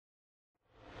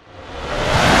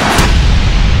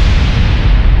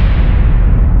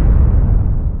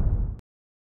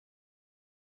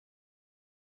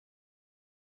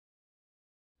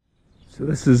So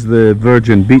this is the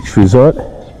Virgin Beach Resort.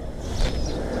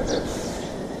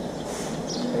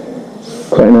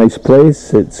 Quite a nice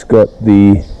place. It's got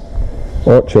the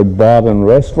Orchard Bar and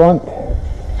Restaurant.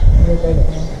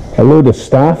 A load of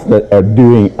staff that are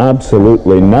doing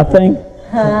absolutely nothing.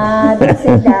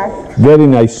 Very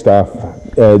nice staff.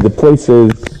 The place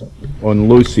is on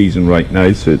low season right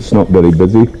now, so it's not very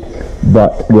busy,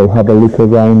 but we'll have a look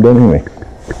around anyway.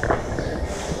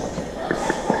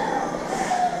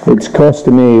 It's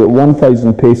costing me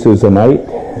 1,000 pesos a night,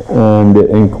 and it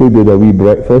included a wee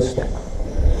breakfast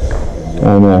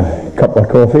and a couple of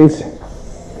coffees,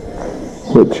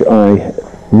 which I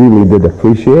really did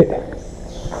appreciate.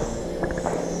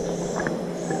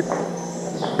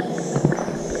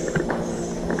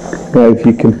 Now if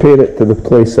you compare it to the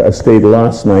place that I stayed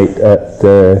last night at,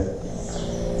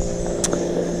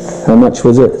 how much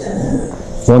was it?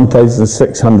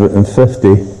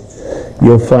 1,650,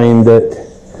 you'll find that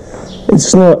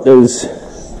it's not as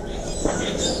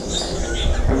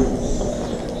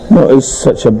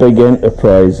such a big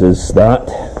enterprise as that,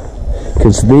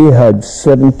 because they had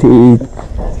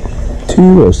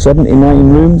 72 or 79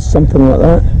 rooms, something like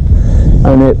that,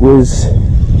 and it was,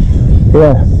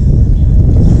 yeah,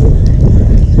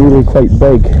 really quite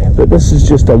big. But this is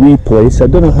just a wee place. I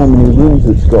don't know how many rooms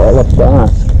it's got, I'll have to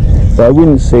ask, but I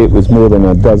wouldn't say it was more than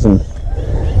a dozen,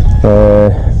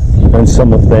 and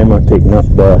some of them are taken up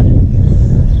by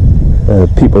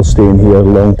people staying here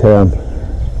long term.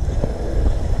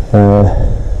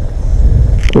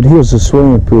 But here's the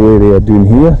swimming pool area down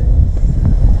here.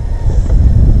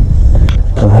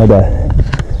 I had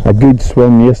a good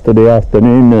swim yesterday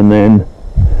afternoon, and then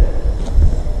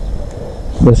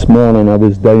this morning I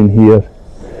was down here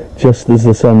just as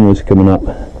the sun was coming up,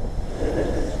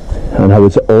 and I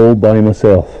was all by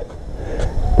myself.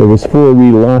 There was 4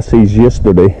 wee lassies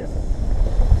yesterday,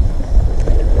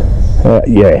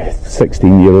 yeah,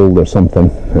 16-year-old or something,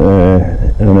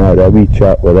 and I had a wee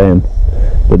chat with them,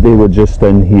 but they were just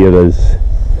in here as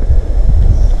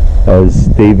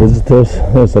day visitors.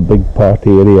 There's a big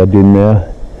party area down there,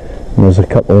 and there's a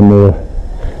couple of more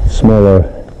smaller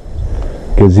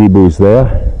gazebos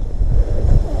there,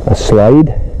 a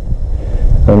slide,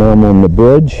 and I'm on the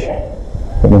bridge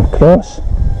and across,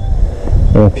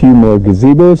 and a few more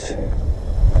gazebos,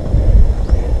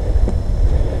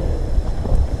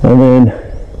 and then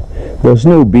there's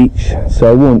no beach,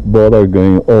 so I won't bother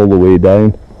going all the way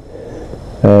down.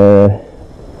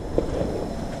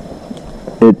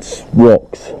 It's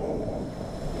rocks,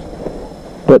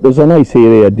 but there's a nice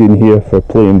area down here for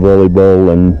playing volleyball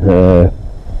and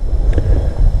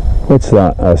what's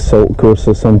that, a salt course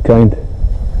of some kind?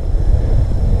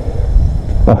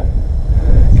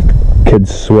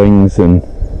 Kids swings and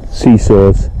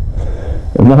seesaws,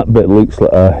 and that bit looks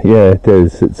like a, yeah it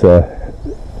is, it's a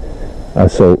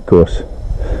salt course.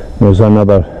 There's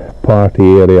another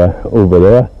party area over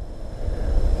there,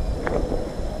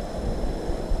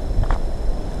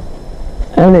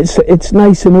 and it's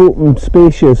nice and open,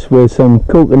 spacious, with some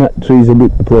coconut trees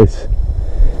about the place.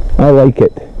 I like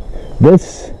it.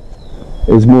 This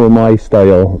is more my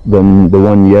style than the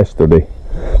one yesterday,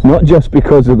 not just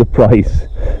because of the price,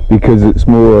 because it's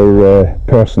more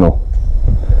personal.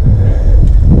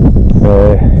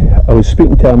 I was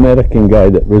speaking to an American guy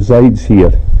that resides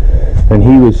here, and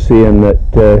he was saying that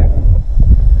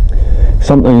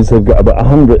sometimes they've got about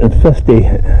 150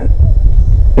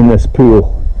 in this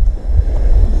pool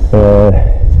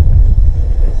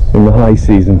in the high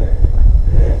season.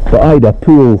 But I had a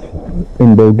pool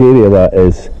in Bulgaria that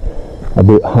is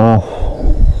about half,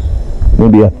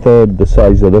 maybe a third the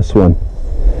size of this one,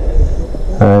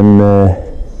 and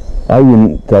I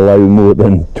wouldn't allow more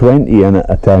than 20 in at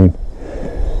a time.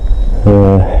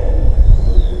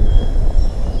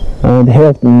 And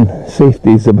health and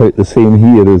safety is about the same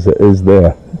here as it is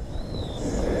there.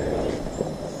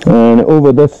 And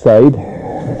over this side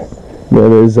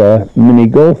there is a mini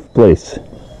golf place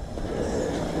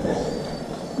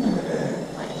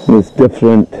with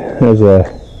different, there's a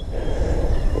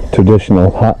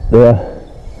traditional hut there,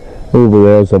 over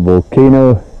there's a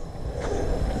volcano,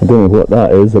 I don't know what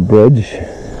that is, a bridge,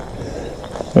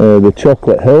 the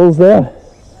chocolate hills there,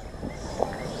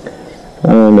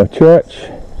 and a church,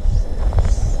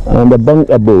 and a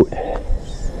bunker boat.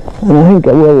 And I think,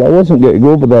 well, I wasn't going to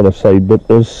go over the other side, but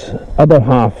there's other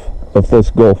half of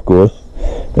this golf course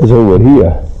is over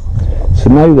here. So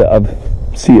now that I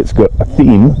see it's got a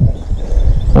theme,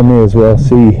 I may as well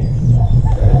see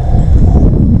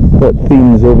what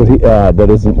theme's over here. Ah, there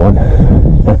isn't one.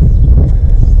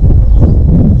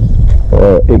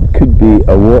 Or it could be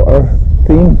a water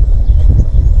theme.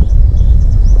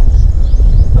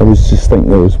 I was just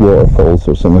thinking there was waterfalls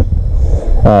or something.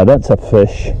 Ah, that's a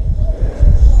fish.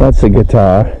 That's a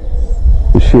guitar,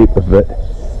 the shape of it.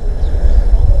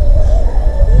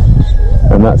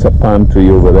 And that's a palm tree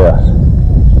over there.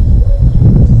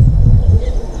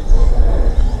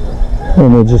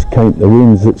 And we'll just count the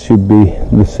rooms. It should be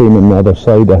the same on the other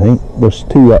side, I think. There's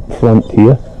two up front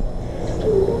here.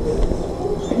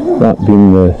 That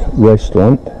being the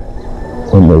restaurant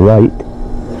on the right.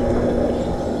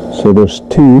 So there's 2,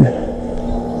 4,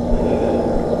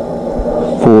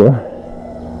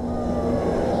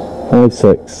 5,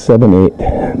 6, 7, 8,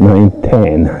 9,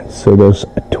 10. So there's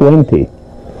 20,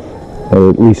 or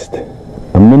at least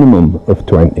a minimum of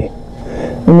 20.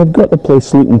 And they've got the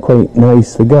place looking quite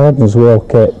nice. The garden's well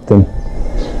kept, and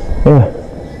yeah,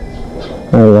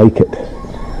 I like it.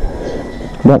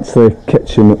 That's the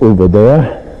kitchen over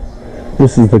there.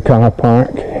 This is the car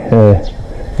park.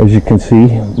 As you can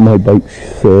see, my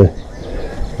bike's the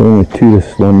only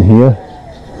tourist one here.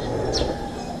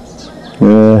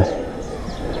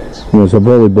 There's a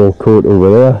volleyball court over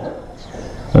there,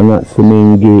 and that's the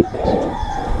main gate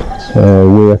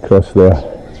way across there.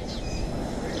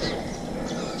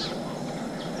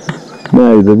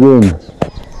 Now the room.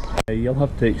 You'll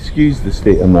have to excuse the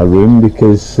state of my room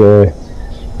because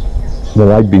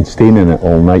well, I've been staying in it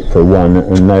all night for one,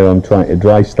 and now I'm trying to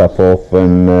dry stuff off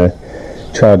and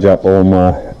charge up all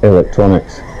my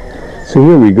electronics. So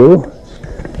here we go.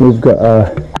 We've got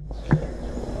a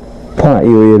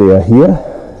patio area here.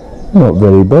 Not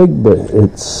very big, but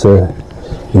it's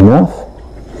enough.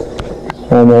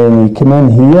 And then you come in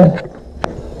here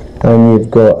and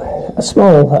you've got a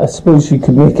small, I suppose you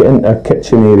could make it into a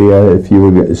kitchen area if you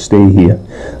were going to stay here.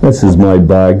 This is my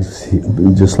bags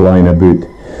just lying about.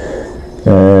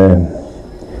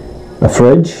 A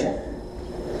fridge,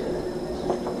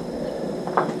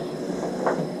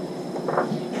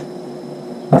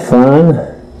 a fan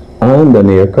and an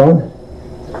aircon,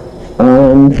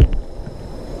 and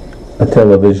a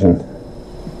television.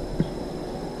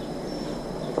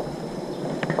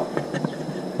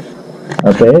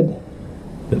 A bed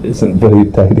that isn't very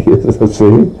tidy, as I say,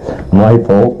 my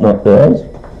fault, not theirs.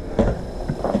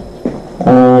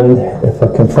 And if I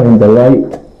can find the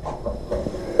light,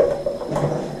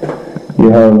 you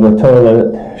have the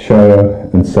toilet, shower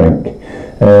and sink.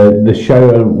 The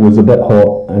shower was a bit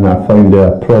hot, and I found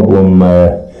a problem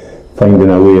finding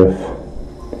a way of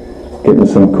getting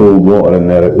some cold water in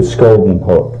there. It was scalding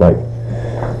hot, like.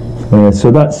 So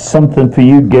that's something for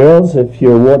you girls if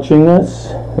you're watching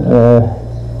this.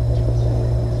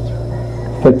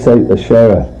 Fix out the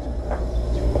shower.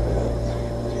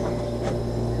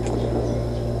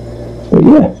 But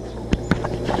yeah,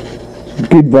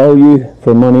 good value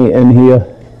for money in here,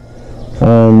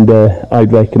 and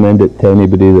I'd recommend it to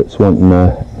anybody that's wanting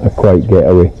a quiet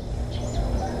getaway.